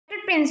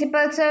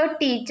principal sir,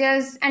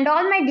 teachers, and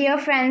all my dear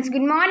friends.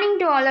 Good morning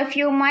to all of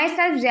you.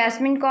 Myself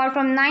Jasmine Kaur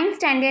from 9th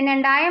standard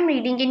and I am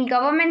reading in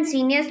Government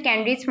Senior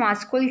Secondary Smart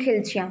School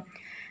Khilchia.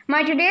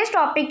 My today's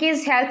topic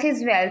is health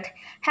is wealth.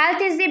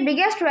 Health is the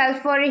biggest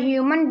wealth for a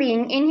human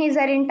being in his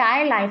or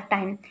entire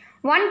lifetime.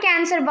 One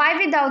can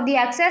survive without the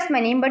excess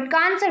money but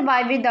can't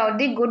survive without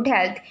the good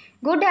health.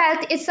 Good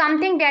health is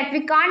something that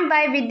we can't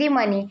buy with the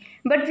money,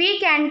 but we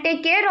can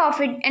take care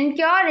of it and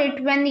cure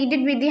it when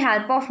needed with the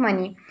help of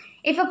money.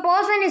 If a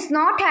person is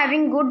not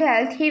having good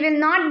health, he will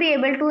not be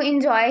able to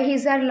enjoy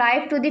his or her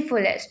life to the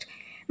fullest.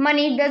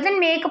 Money doesn't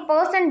make a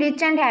person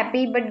rich and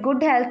happy, but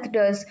good health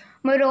does.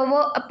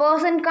 Moreover, a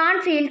person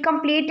can't feel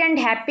complete and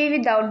happy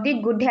without the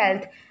good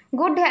health.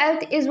 Good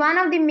health is one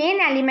of the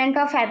main elements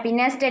of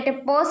happiness that a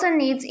person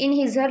needs in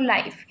his or her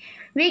life.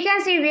 We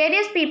can see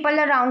various people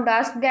around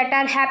us that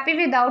are happy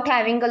without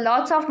having a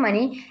lots of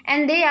money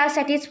and they are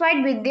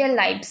satisfied with their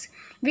lives.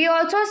 We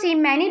also see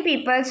many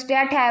people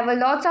that have a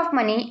lots of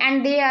money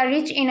and they are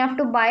rich enough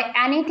to buy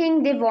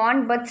anything they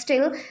want, but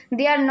still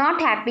they are not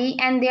happy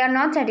and they are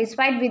not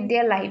satisfied with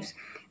their lives.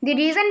 The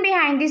reason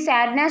behind the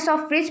sadness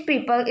of rich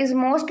people is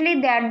mostly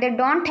that they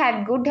don't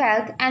have good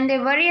health and they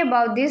worry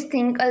about this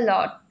thing a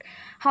lot.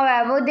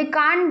 However, they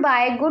can't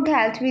buy good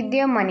health with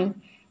their money.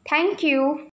 Thank you.